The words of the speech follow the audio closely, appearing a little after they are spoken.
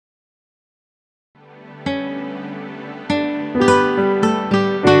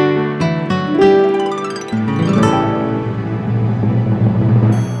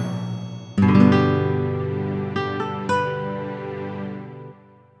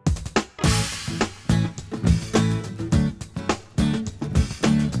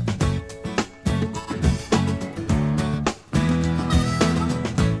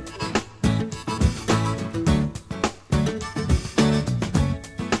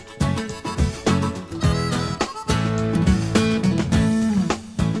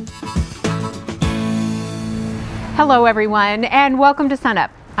Hello everyone and welcome to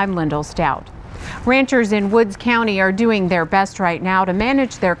SUNUP. I'm Lyndall Stout. Ranchers in Woods County are doing their best right now to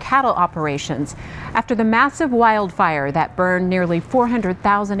manage their cattle operations after the massive wildfire that burned nearly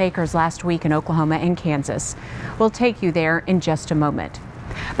 400,000 acres last week in Oklahoma and Kansas. We'll take you there in just a moment.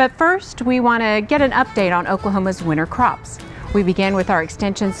 But first, we want to get an update on Oklahoma's winter crops. We begin with our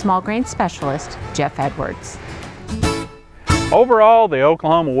Extension small grain specialist, Jeff Edwards. Overall, the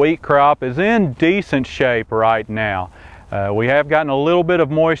Oklahoma wheat crop is in decent shape right now. We have gotten a little bit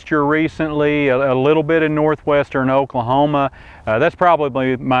of moisture recently, a little bit in northwestern Oklahoma. That's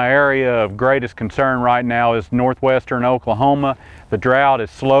probably my area of greatest concern right now is northwestern Oklahoma. The drought is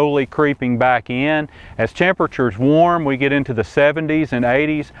slowly creeping back in. As temperatures warm, we get into the 70s and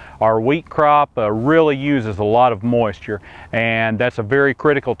 80s. Our wheat crop really uses a lot of moisture, and that's a very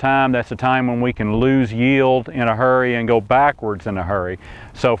critical time. That's a time when we can lose yield in a hurry and go backwards in a hurry.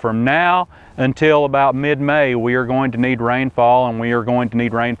 So from now until about mid-May, we are going to need rainfall, and we are going to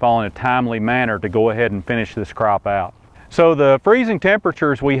need rainfall in a timely manner to go ahead and finish this crop out. So the freezing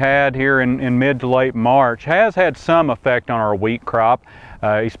temperatures we had here in mid to late March has had some effect on our wheat crop,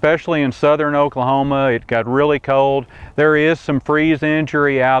 especially in southern Oklahoma. It got really cold. There is some freeze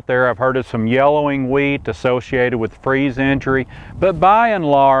injury out there. I've heard of some yellowing wheat associated with freeze injury, but by and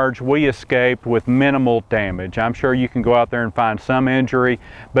large we escaped with minimal damage. I'm sure you can go out there and find some injury,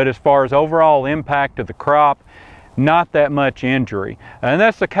 but as far as overall impact of the crop, not that much injury. And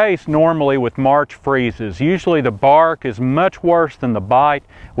that's the case normally with March freezes. Usually the bark is much worse than the bite.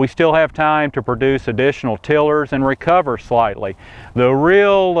 We still have time to produce additional tillers and recover slightly. The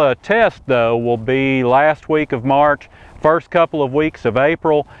real test though will be last week of March, first couple of weeks of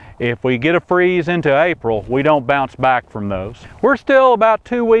April. If we get a freeze into April, we don't bounce back from those. We're still about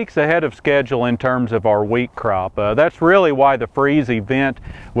 2 weeks ahead of schedule in terms of our wheat crop. That's really why the freeze event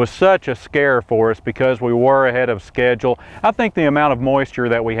was such a scare for us, because we were ahead of schedule. I think the amount of moisture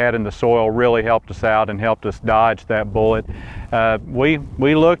that we had in the soil really helped us out and helped us dodge that bullet.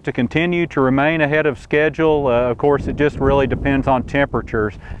 We look to continue to remain ahead of schedule. Of course, it just really depends on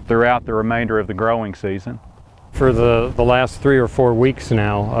temperatures throughout the remainder of the growing season. For the last 3 or 4 weeks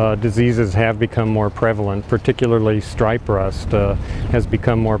now, diseases have become more prevalent, particularly stripe rust has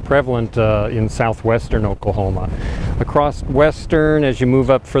become more prevalent in southwestern Oklahoma. Across western, as you move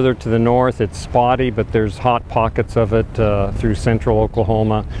up further to the north, it's spotty, but there's hot pockets of it through central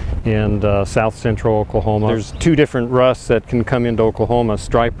Oklahoma and south central Oklahoma. There's 2 different rusts that can come into Oklahoma,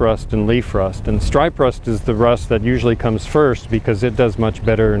 stripe rust and leaf rust. And stripe rust is the rust that usually comes first because it does much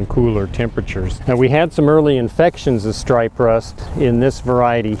better in cooler temperatures. Now, we had some early infections of stripe rust in this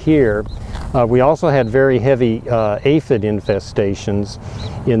variety here. We also had very heavy aphid infestations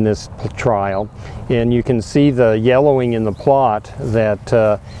in this trial, and you can see the yellowing in the plot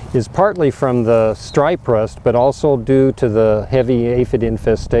that is partly from the stripe rust but also due to the heavy aphid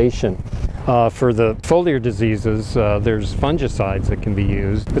infestation. For the foliar diseases, there's fungicides that can be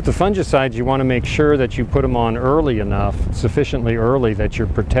used, but the fungicides, you want to make sure that you put them on early enough, sufficiently early, that you're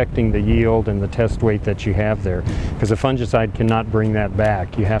protecting the yield and the test weight that you have there, because a fungicide cannot bring that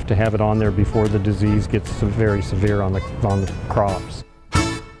back. You have to have it on there before the disease gets very severe on the crops.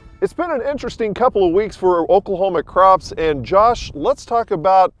 It's been an interesting couple of weeks for Oklahoma crops, and Josh, let's talk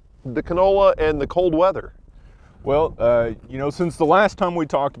about the canola and the cold weather. Well, you know, since the last time we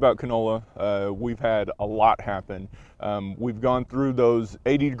talked about canola, we've had a lot happen. We've gone through those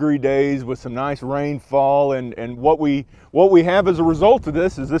 80-degree days with some nice rainfall, and what we have as a result of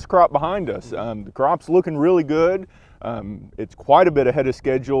this is this crop behind us. The crop's looking really good. It's quite a bit ahead of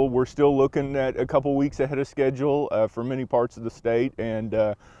schedule. We're still looking at a couple weeks ahead of schedule for many parts of the state,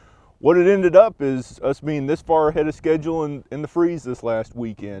 and what it ended up is us being this far ahead of schedule in the freeze this last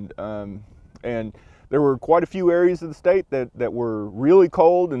weekend. And there were quite a few areas of the state that were really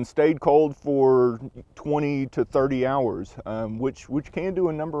cold and stayed cold for 20 to 30 hours, which can do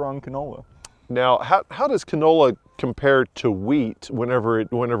a number on canola. Now, how does canola compare to wheat whenever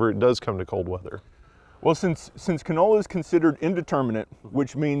it does come to cold weather? Well, since canola is considered indeterminate,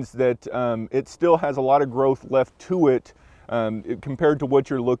 which means that it still has a lot of growth left to it, compared to what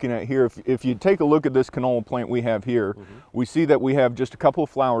you're looking at here. If you take a look at this canola plant we have here, we see that we have just a couple of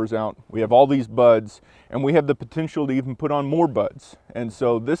flowers out, we have all these buds, and we have the potential to even put on more buds. And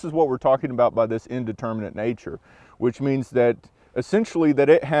so this is what we're talking about by this indeterminate nature, which means that essentially that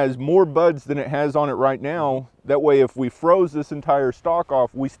it has more buds than it has on it right now. That way, if we froze this entire stalk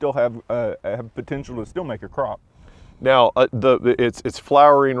off, we still have potential to still make a crop. Now, it's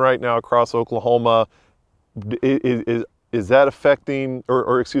flowering right now across Oklahoma. Is that affecting,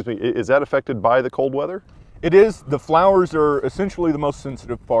 or excuse me, is that affected by the cold weather? It is. The flowers are essentially the most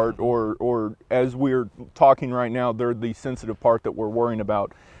sensitive part, or as we're talking right now, they're the sensitive part that we're worrying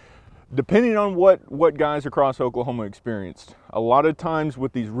about. Depending on what guys across Oklahoma experienced. A lot of times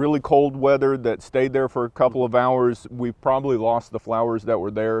with these really cold weather that stayed there for a couple of hours, we've probably lost the flowers that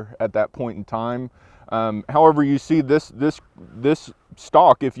were there at that point in time. However, you see this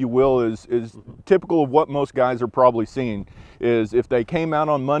stalk, if you will, is typical of what most guys are probably seeing. Is if they came out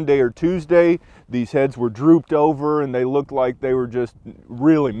on Monday or Tuesday, these heads were drooped over and they looked like they were just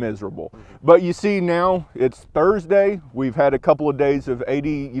really miserable. But you see now, it's Thursday, we've had a couple of days of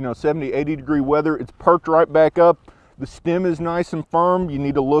 70, 80 degree weather. It's perked right back up. The stem is nice and firm. You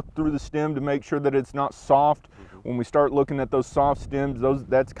need to look through the stem to make sure that it's not soft. When we start looking at those soft stems,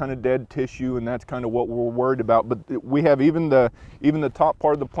 that's kind of dead tissue, and that's kind of what we're worried about. But we have even the top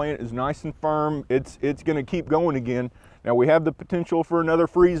part of the plant is nice and firm. It's going to keep going again. Now we have the potential for another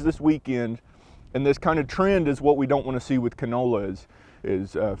freeze this weekend, and this kind of trend is what we don't want to see with canola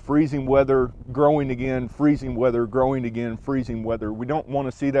is freezing weather, growing again, freezing weather, growing again, freezing weather. We don't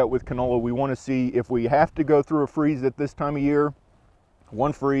want to see that with canola. We want to see, if we have to go through a freeze at this time of year,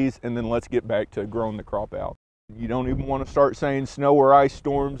 one freeze, and then let's get back to growing the crop out. You don't even want to start saying snow or ice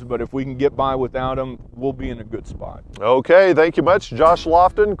storms, but if we can get by without them, we'll be in a good spot. Okay, thank you much, Josh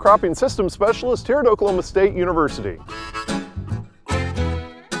Lofton, Cropping Systems Specialist here at Oklahoma State University.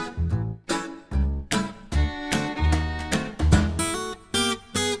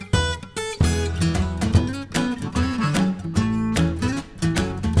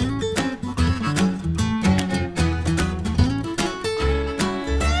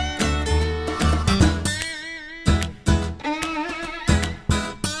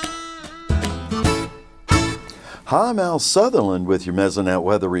 Hi, I'm Al Sutherland with your Mesonet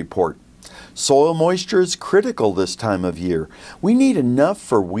Weather Report. Soil moisture is critical this time of year. We need enough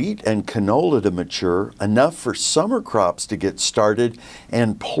for wheat and canola to mature, enough for summer crops to get started,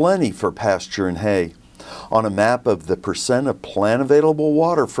 and plenty for pasture and hay. On a map of the percent of plant available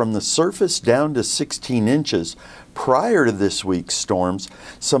water from the surface down to 16 inches, prior to this week's storms,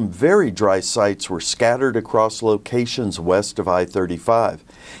 some very dry sites were scattered across locations west of I-35.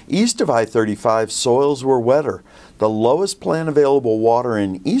 East of I-35, soils were wetter. The lowest plant available water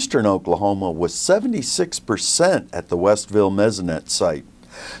in eastern Oklahoma was 76% at the Westville Mesonet site.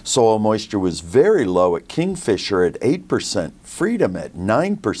 Soil moisture was very low at Kingfisher at 8%, Freedom at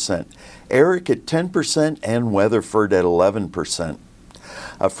 9%, Eric at 10%, and Weatherford at 11%.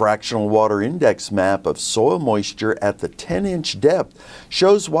 A fractional water index map of soil moisture at the 10-inch depth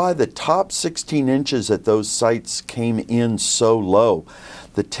shows why the top 16 inches at those sites came in so low.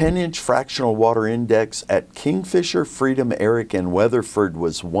 The 10-inch fractional water index at Kingfisher, Freedom, Eric, and Weatherford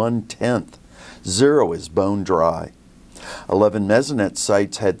was 1/10. 0 is bone dry. 11 Mesonet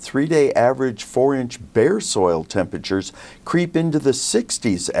sites had 3-day average 4-inch bare soil temperatures creep into the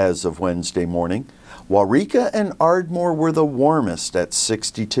 60s as of Wednesday morning. Waurika and Ardmore were the warmest at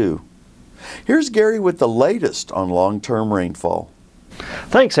 62. Here's Gary with the latest on long-term rainfall.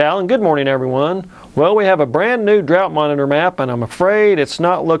 Thanks, Al, and good morning, everyone. Well, we have a brand new drought monitor map, and I'm afraid it's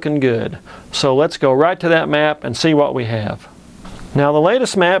not looking good. So let's go right to that map and see what we have. Now, the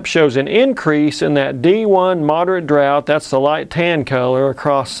latest map shows an increase in that D1 moderate drought, that's the light tan color,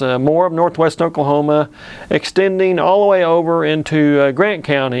 across more of northwest Oklahoma, extending all the way over into Grant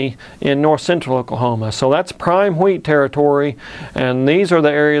County in north central Oklahoma. So that's prime wheat territory, and these are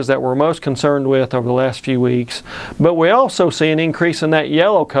the areas that we're most concerned with over the last few weeks. But we also see an increase in that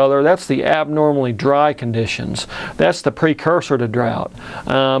yellow color. That's the abnormally dry conditions. That's the precursor to drought.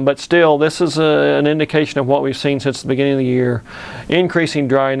 But still, this is an indication of what we've seen since the beginning of the year. Increasing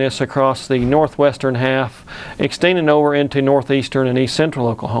dryness across the northwestern half, extending over into northeastern and east central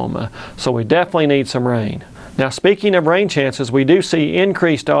Oklahoma. So we definitely need some rain. Now, speaking of rain chances, we do see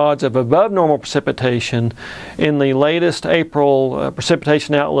increased odds of above normal precipitation in the latest April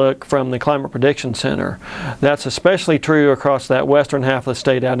precipitation outlook from the Climate Prediction Center. That's especially true across that western half of the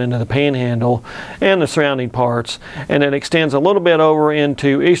state out into the Panhandle and the surrounding parts, and it extends a little bit over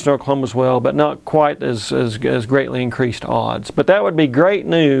into eastern Oklahoma as well, but not quite as greatly increased odds. But that would be great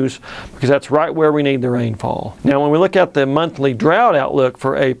news because that's right where we need the rainfall. Now, when we look at the monthly drought outlook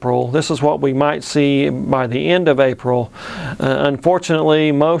for April, this is what we might see by the end of April.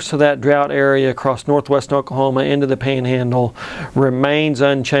 Unfortunately, most of that drought area across northwest Oklahoma into the Panhandle remains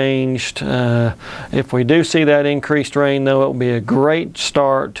unchanged. If we do see that increased rain, though, it will be a great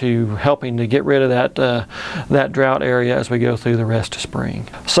start to helping to get rid of that drought area as we go through the rest of spring.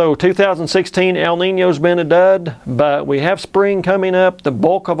 So 2016 El Nino's been a dud, but we have spring coming up, the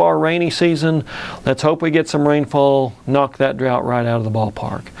bulk of our rainy season. Let's hope we get some rainfall, knock that drought right out of the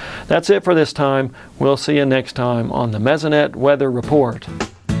ballpark. That's it for this time. We'll see you next time on the Mesonet Weather Report.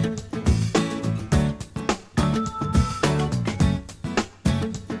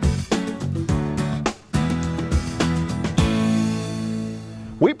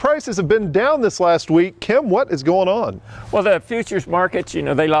 Wheat prices have been down this last week. Kim, what is going on? Well, the futures markets, you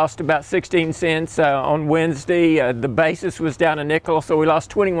know, they lost about 16 cents on Wednesday. The basis was down a nickel, so we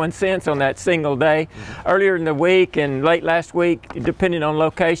lost 21 cents on that single day. Earlier in the week and late last week, depending on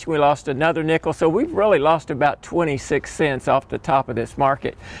location, we lost another nickel. So we've really lost about 26 cents off the top of this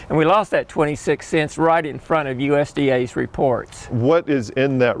market. And we lost that 26 cents right in front of USDA's reports. What is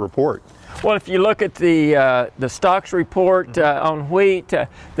in that report? Well, if you look at the stocks report on wheat,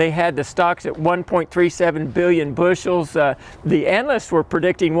 they had the stocks at 1.37 billion bushels. The analysts were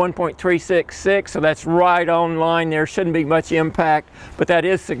predicting 1.366, so that's right on line there. Shouldn't be much impact, but that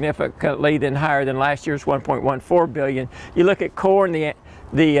is significantly higher than last year's 1.14 billion. You look at corn, the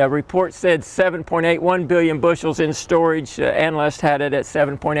report said 7.81 billion bushels in storage. Analysts had it at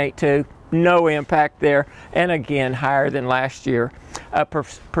 7.82. No impact there, and again higher than last year.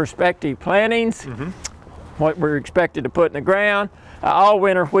 Perspective plantings, what we're expected to put in the ground. All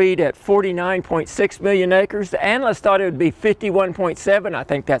winter wheat at 49.6 million acres. The analysts thought it would be 51.7. I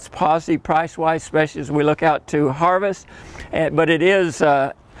think that's positive price-wise, especially as we look out to harvest. But it is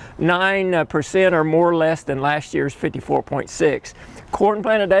 9% or more less than last year's 54.6. Corn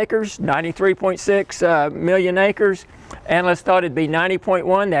planted acres, 93.6 million acres. Analysts thought it'd be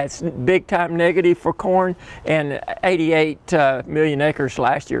 90.1. That's big time negative for corn, and 88 million acres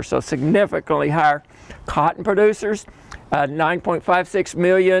last year, so significantly higher. Cotton producers, 9.56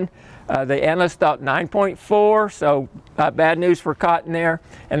 million. The analysts thought 9.4, so bad news for cotton there,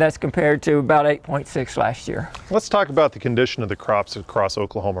 and that's compared to about 8.6 last year. Let's talk about the condition of the crops across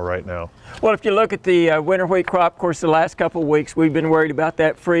Oklahoma right now. Well, if you look at the winter wheat crop, of course, the last couple of weeks we've been worried about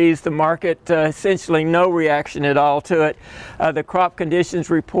that freeze. The market, essentially no reaction at all to it. The crop conditions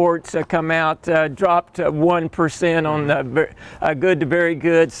reports come out, dropped 1% on the good to very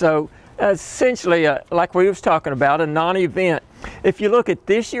good. So essentially, like we was talking about, a non-event. If you look at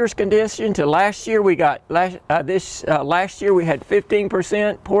this year's condition to last year, we got last year we had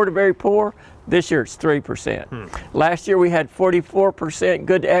 15% poor to very poor. This year it's 3%. Last year we had 44%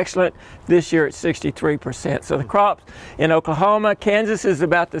 good to excellent. This year it's 63%. So the crops in Oklahoma, Kansas is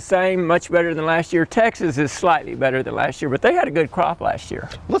about the same, much better than last year. Texas is slightly better than last year, but they had a good crop last year.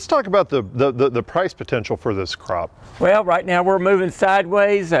 Let's talk about the price potential for this crop. Well, right now we're moving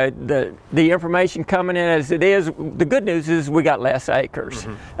sideways. The information coming in as it is, the good news is we got less acres.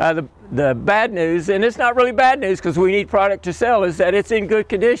 The bad news, and it's not really bad news because we need product to sell, is that it's in good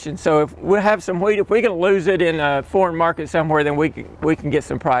condition. So if we have some wheat, if we can lose it in a foreign market somewhere, then we can get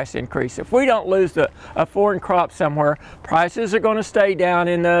some price increase. If we don't lose a foreign crop somewhere, prices are going to stay down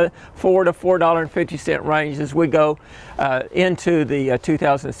in the $4 to $4.50 range as we go into the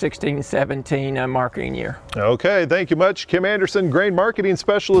 2016-17 marketing year. Okay, thank you much. Kim Anderson, Grain Marketing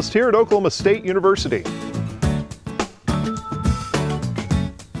Specialist here at Oklahoma State University.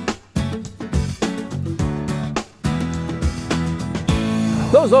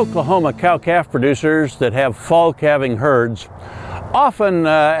 Those Oklahoma cow-calf producers that have fall calving herds often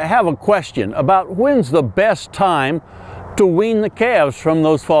have a question about when's the best time to wean the calves from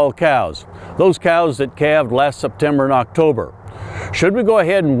those fall cows. Those cows that calved last September and October. Should we go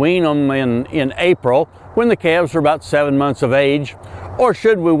ahead and wean them in April when the calves are about 7 months of age? Or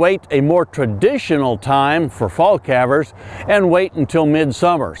should we wait a more traditional time for fall calvers and wait until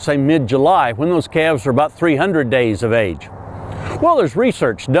midsummer, say mid-July, when those calves are about 300 days of age? Well, there's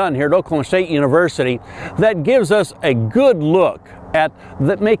research done here at Oklahoma State University that gives us a good look at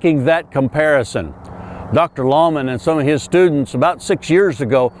making that comparison. Dr. Lawman and some of his students about 6 years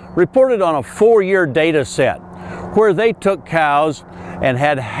ago reported on a 4-year data set where they took cows and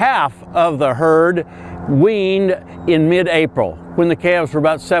had half of the herd weaned in mid-April when the calves were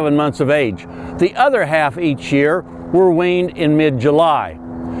about 7 months of age. The other half each year were weaned in mid-July.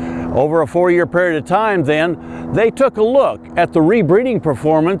 Over a 4-year period of time then, they took a look at the rebreeding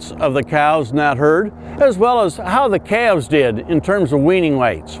performance of the cows in that herd, as well as how the calves did in terms of weaning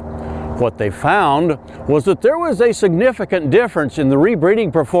weights. What they found was that there was a significant difference in the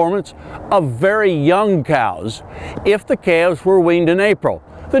rebreeding performance of very young cows if the calves were weaned in April.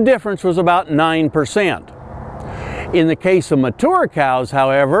 The difference was about 9%. In the case of mature cows,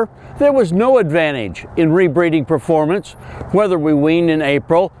 however, there was no advantage in rebreeding performance whether we weaned in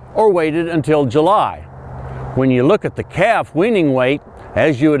April or waited until July. When you look at the calf weaning weight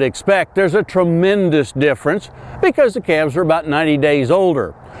As you would expect, there's a tremendous difference because the calves are about 90 days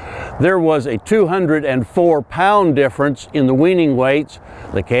older. There was a 204-pound difference in the weaning weights.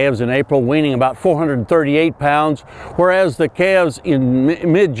 The calves in April weaning about 438 pounds, whereas the calves in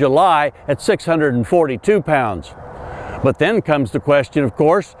mid-July at 642 pounds. But then comes the question, of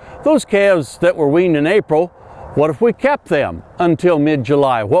course, those calves that were weaned in April, what if we kept them until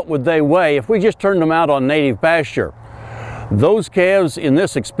mid-July? What would they weigh if we just turned them out on native pasture? Those calves in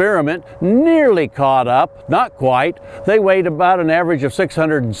this experiment nearly caught up, not quite. They weighed about an average of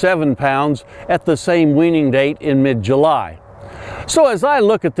 607 pounds at the same weaning date in mid-July. So as I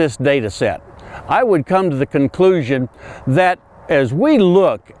look at this data set, I would come to the conclusion that as we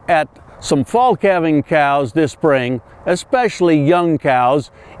look at some fall calving cows this spring, especially young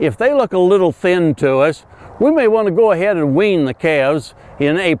cows, if they look a little thin to us, we may want to go ahead and wean the calves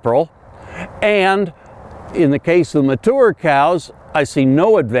in April. And in the case of the mature cows, I see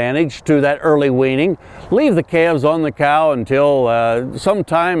no advantage to that early weaning. Leave the calves on the cow until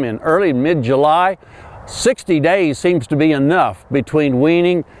sometime in early mid-July. 60 days seems to be enough between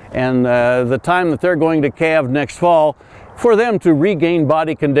weaning and the time that they're going to calve next fall for them to regain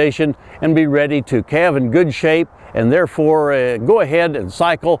body condition and be ready to calve in good shape, and therefore go ahead and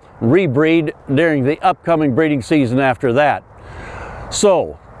cycle, rebreed during the upcoming breeding season after that.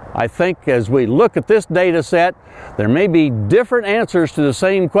 So I think as we look at this data set, there may be different answers to the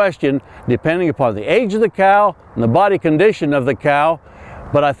same question depending upon the age of the cow and the body condition of the cow,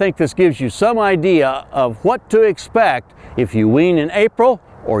 but I think this gives you some idea of what to expect if you wean in April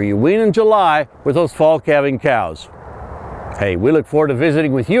or you wean in July with those fall calving cows. Hey, we look forward to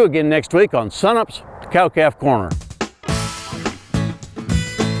visiting with you again next week on SUNUP's Cow-Calf Corner.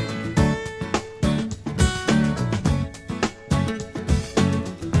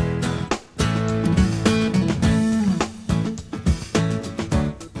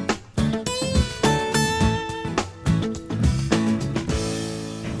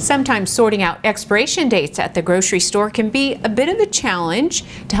 Sometimes sorting out expiration dates at the grocery store can be a bit of a challenge.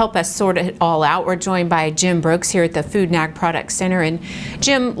 To help us sort it all out, we're joined by Jim Brooks here at the Food and Ag Product Center. And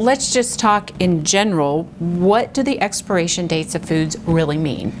Jim, let's just talk in general. What do the expiration dates of foods really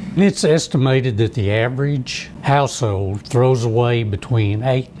mean? It's estimated that the average household throws away between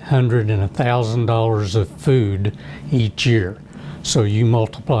 $800 and $1,000 of food each year. So you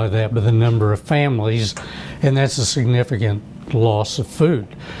multiply that by the number of families, and that's a significant loss of food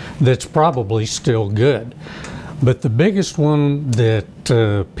that's probably still good. But the biggest one that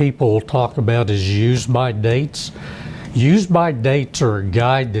people talk about is use-by dates. Use-by dates are a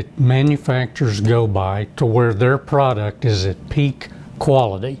guide that manufacturers go by to where their product is at peak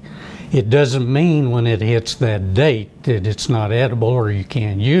quality. It doesn't mean when it hits that date that it's not edible or you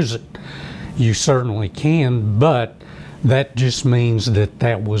can't use it. You certainly can, but that just means that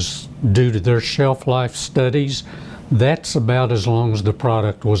that was due to their shelf life studies. That's about as long as the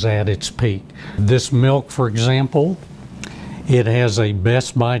product was at its peak. This milk, for example, it has a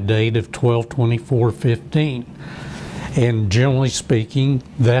best by date of 12/24/15. And generally speaking,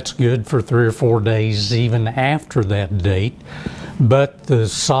 that's good for 3 or 4 days even after that date. But the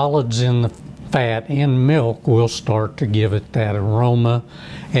solids in the fat in milk will start to give it that aroma,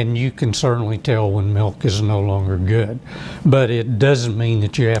 and you can certainly tell when milk is no longer good. But it doesn't mean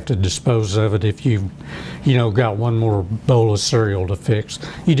that you have to dispose of it if you've got one more bowl of cereal to fix.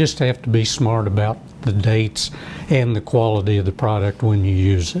 You just have to be smart about the dates and the quality of the product when you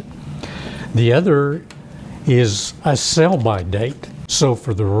use it. The other is a sell-by date. So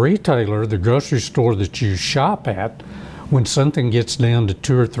for the retailer, the grocery store that you shop at, when something gets down to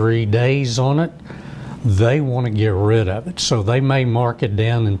 2 or 3 days on it, they want to get rid of it. So they may mark it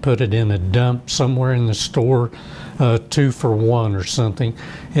down and put it in a dump somewhere in the store, 2 for 1 or something,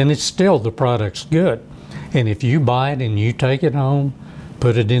 and it's still, the product's good. And if you buy it and you take it home,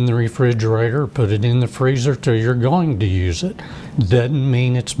 put it in the refrigerator, put it in the freezer till you're going to use it, doesn't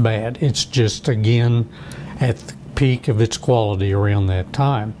mean it's bad. It's just, again, at the peak of its quality around that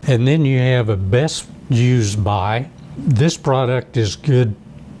time. And then you have a best used by. This product is good,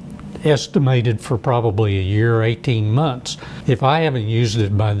 estimated for probably a year, 18 months. If I haven't used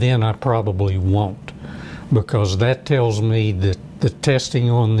it by then, I probably won't, because that tells me that the testing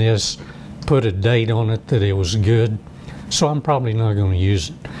on this put a date on it that it was good, so I'm probably not going to use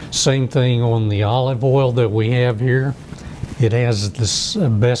it. Same thing on the olive oil that we have here. It has this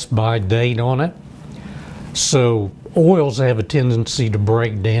best by date on it. So oils have a tendency to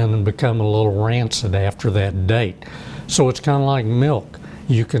break down and become a little rancid after that date. So it's kind of like milk.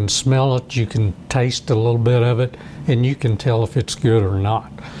 You can smell it, you can taste a little bit of it, and you can tell if it's good or not.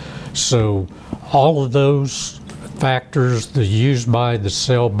 So all of those factors, the use by, the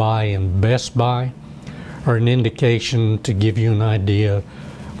sell by, and best by, are an indication to give you an idea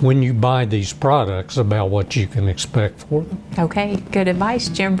when you buy these products about what you can expect for them. Okay, good advice,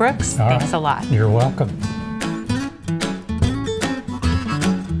 Jim Brooks. Thanks a lot. You're welcome.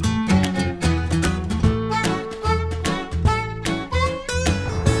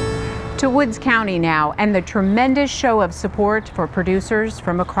 To Woods County now, and the tremendous show of support for producers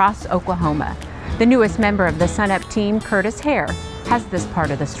from across Oklahoma. The newest member of the SUNUP team, Curtis Hare, has this part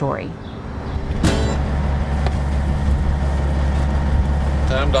of the story.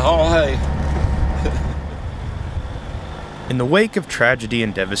 Time to haul hay. In the wake of tragedy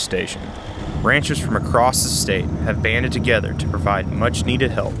and devastation, ranchers from across the state have banded together to provide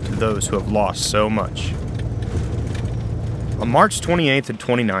much-needed help to those who have lost so much. On March 28th and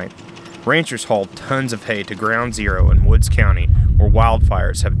 29th, ranchers hauled tons of hay to Ground Zero in Woods County, where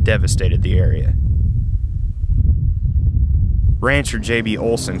wildfires have devastated the area. Rancher J.B.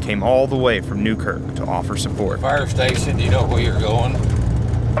 Olson came all the way from Newkirk to offer support. Fire station, do you know where you're going?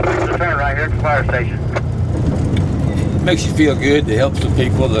 Turn right here at the fire station. It makes you feel good to help some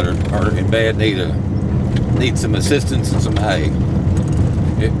people that are in bad need some assistance and some hay.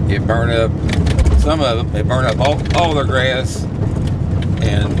 It burned up, some of them, they burn up all their grass,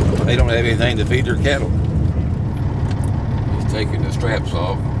 and they don't have anything to feed their cattle. Just taking the straps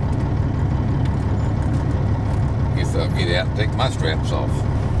off. Guess I'll get out and take my straps off.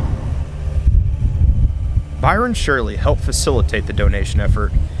 Byron Shirley helped facilitate the donation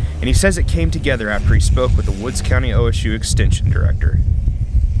effort, and he says it came together after he spoke with the Woods County OSU Extension Director.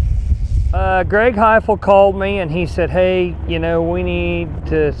 Greg Heifel called me and he said, hey, you know, we need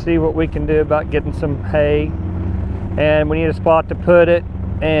to see what we can do about getting some hay, and we need a spot to put it.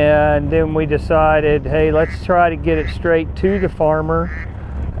 And then we decided, hey, let's try to get it straight to the farmer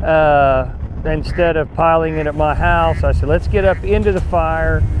instead of piling it at my house. I said, let's get up into the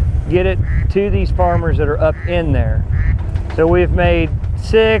fire, get it to these farmers that are up in there. So we've made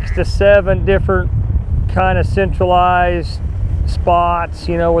 6 to 7 different kind of centralized spots,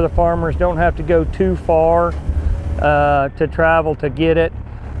 you know, where the farmers don't have to go too far to travel to get it.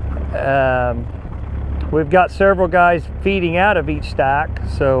 We've got several guys feeding out of each stack,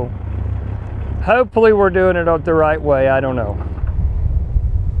 so hopefully we're doing it the right way. I don't know.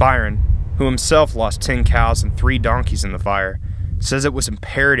 Byron, who himself lost 10 cows and 3 donkeys in the fire, says it was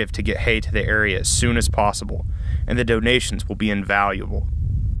imperative to get hay to the area as soon as possible, and the donations will be invaluable.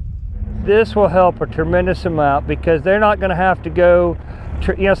 This will help a tremendous amount because they're not going to have to go,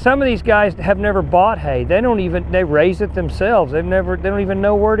 you know, some of these guys have never bought hay. They raise it themselves. They don't even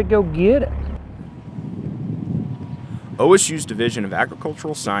know where to go get it. OSU's Division of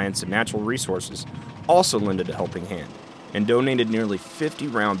Agricultural Science and Natural Resources also lended a helping hand and donated nearly 50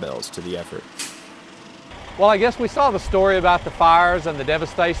 round bales to the effort. Well, I guess we saw the story about the fires and the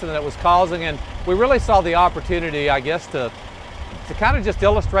devastation that it was causing, and we really saw the opportunity, I guess, to kind of just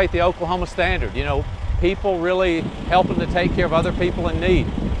illustrate the Oklahoma standard. You know, people really helping to take care of other people in need.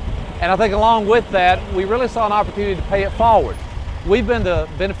 And I think along with that, we really saw an opportunity to pay it forward. We've been the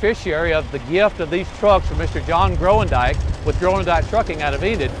beneficiary of the gift of these trucks from Mr. John Groendyke with Groendyke Trucking out of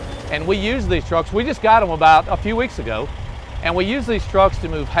Enid, and we use these trucks. We just got them about a few weeks ago, and we use these trucks to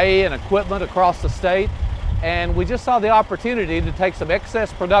move hay and equipment across the state, and we just saw the opportunity to take some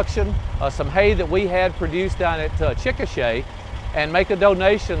excess production, some hay that we had produced down at Chickasha, and make a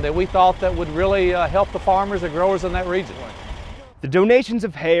donation that we thought that would really help the farmers and growers in that region. The donations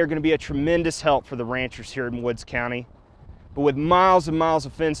of hay are going to be a tremendous help for the ranchers here in Woods County. But with miles and miles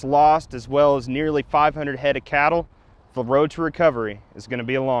of fence lost, as well as nearly 500 head of cattle, the road to recovery is going to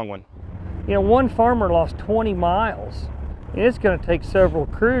be a long one. You know, one farmer lost 20 miles. And it's going to take several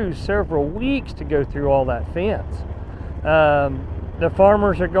crews, several weeks to go through all that fence. The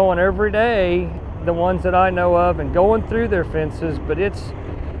farmers are going every day, the ones that I know of, and going through their fences, but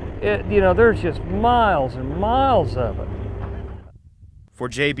you know, there's just miles and miles of it. For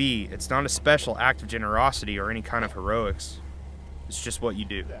JB, it's not a special act of generosity or any kind of heroics. It's just what you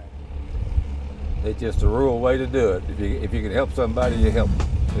do. It's just a rural way to do it. If you can help somebody, you help them.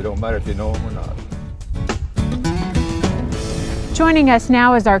 It don't matter if you know them or not. Joining us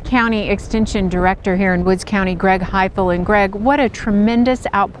now is our County Extension Director here in Woods County, Greg Heifel. And Greg, what a tremendous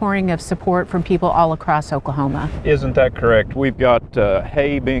outpouring of support from people all across Oklahoma. Isn't that correct? We've got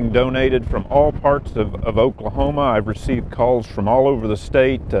hay being donated from all parts of Oklahoma. I've received calls from all over the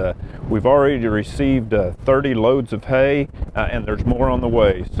state. We've already received 30 loads of hay, and there's more on the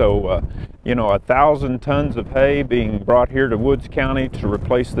way. So You know, 1,000 tons of hay being brought here to Woods County to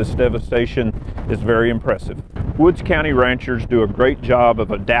replace this devastation is very impressive. Woods County ranchers do a great job of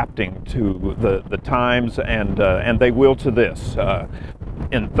adapting to the times, and they will to this.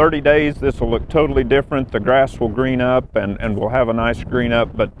 In 30 days, this will look totally different. The grass will green up and we'll have a nice green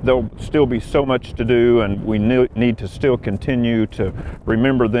up, but there'll still be so much to do, and we need to still continue to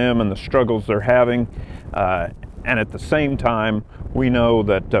remember them and the struggles they're having. And at the same time, we know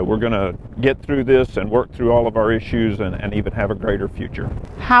that we're going to get through this and work through all of our issues and even have a greater future.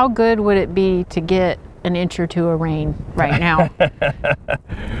 How good would it be to get an inch or two of rain right now?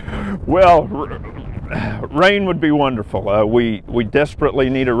 Well, rain would be wonderful. We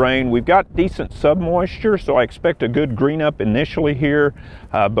desperately need a rain. We've got decent submoisture, so I expect a good green up initially here,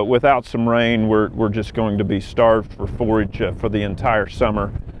 but without some rain, we're just going to be starved for forage for the entire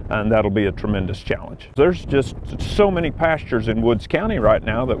summer, and that'll be a tremendous challenge. There's just so many pastures in Woods County right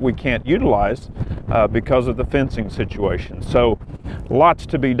now that we can't utilize because of the fencing situation. So lots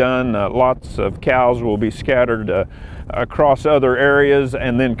to be done. Lots of cows will be scattered across other areas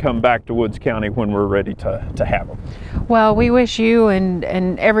and then come back to Woods County when we're ready to have them. Well, we wish you and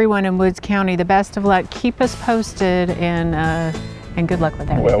everyone in Woods County the best of luck. Keep us posted, and good luck with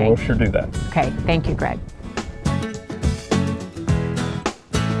everything. Well, we'll sure do that. Okay, thank you, Greg.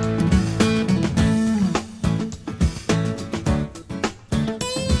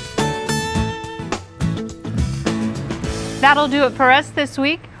 That'll do it for us this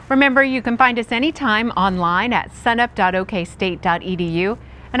week. Remember, you can find us anytime online at sunup.okstate.edu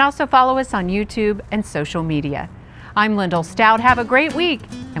and also follow us on YouTube and social media. I'm Lyndall Stout. Have a great week,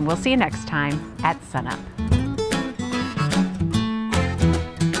 and we'll see you next time at SUNUP.